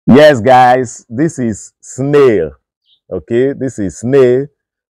Yes, guys, this is Snail. Okay, this is Snail.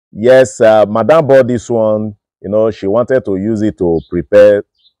 Yes, Madam bought this one. She wanted to use it to prepare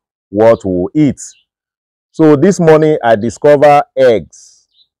what we'll eat. So this morning I discovered eggs.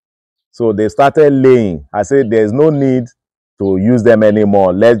 So they started laying. I said there's no need to use them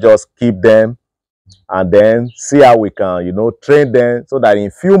anymore. Let's just keep them and then see how we can, train them so that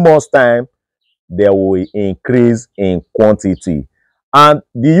in few months time they will increase in quantity. And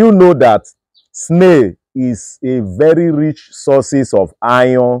do you know that snail is a very rich sources of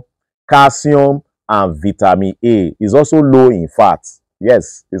iron, calcium, and vitamin A? It's also low in fat.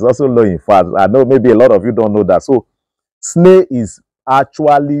 Yes, it's also low in fat. I know maybe a lot of you don't know that. So snail is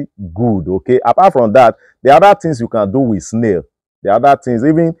actually good. Okay, apart from that, the other things you can do with snail, the other things,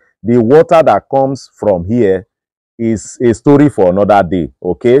 even the water that comes from here, is a story for another day.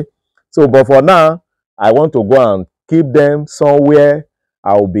 Okay, so but for now I want to go and keep them somewhere.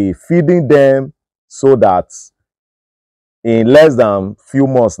 I'll be feeding them so that in less than few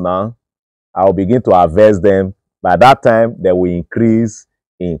months now I'll begin to harvest them. By that time they will increase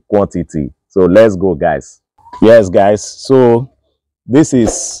in quantity. So let's go, guys. Yes, guys, so this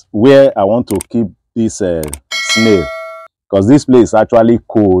is where I want to keep this snail, because this place is actually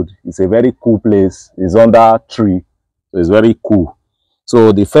cold. It's a very cool place. It's under a tree, so it's very cool.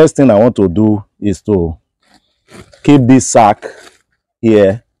 So the first thing I want to do is to keep this sack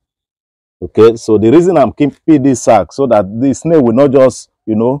here. Okay, so the reason I'm keeping this sack so that the snail will not just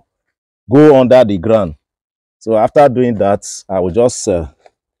go under the ground. So after doing that, I will just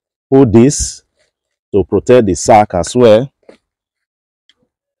put this to protect the sack as well.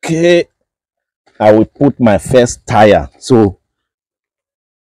 Okay, I will put my first tire. So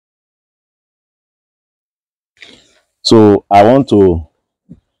I want to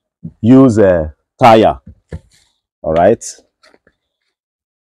use a tire. All right,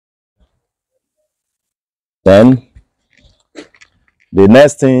 then the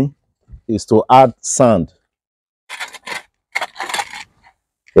next thing is to add sand,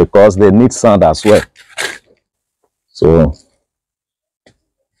 because they need sand as well. So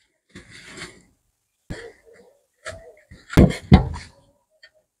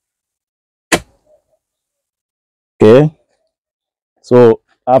okay, so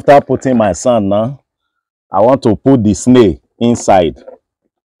after putting my sand now, I want to put the snail inside.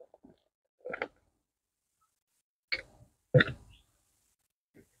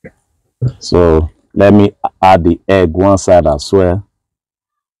 So let me add the egg one side as well.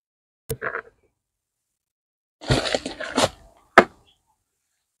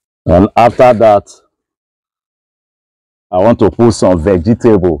 And after that, I want to put some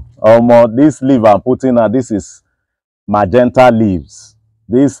vegetable. This leaf I'm putting now, this is magenta leaves.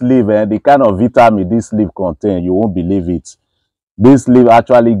 This leaf, the kind of vitamin this leaf contains, you won't believe it. This leaf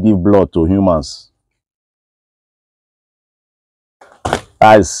actually give blood to humans.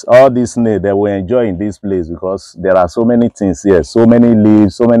 Guys, all this snail, they will enjoy in this place because there are so many things here, so many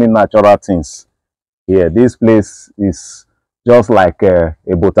leaves, so many natural things here. This place is just like a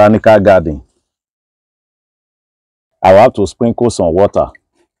botanical garden. I will have to sprinkle some water.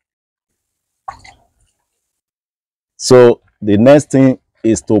 So the next thing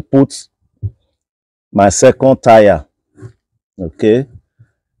is to put my second tire. Okay,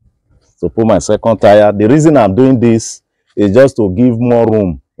 so put my second tire. The reason I'm doing this is just to give more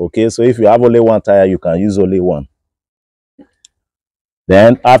room. Okay, so if you have only one tire, you can use only one.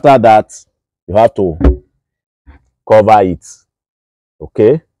 Then after that, you have to cover it.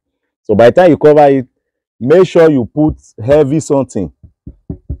 Okay, so by the time you cover it, make sure you put heavy something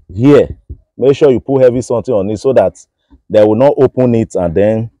here. Make sure you put heavy something on it so that they will not open it and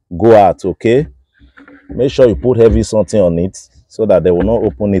then go out. Okay, make sure you put heavy something on it so that they will not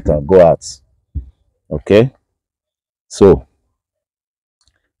open it and go out. Okay, so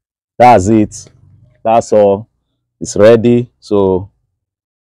that's it. That's all. It's ready. So,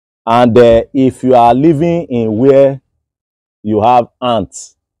 and if you are living in where you have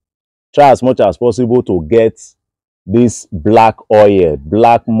ants, try as much as possible to get this black oil,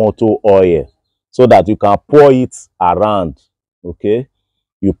 black motor oil, so that you can pour it around. Okay,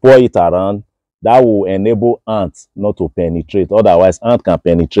 you pour it around. That will enable ants not to penetrate. Otherwise, ants can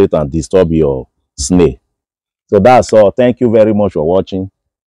penetrate and disturb your snail. So that's all. Thank you very much for watching.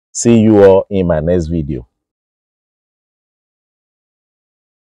 See you all in my next video.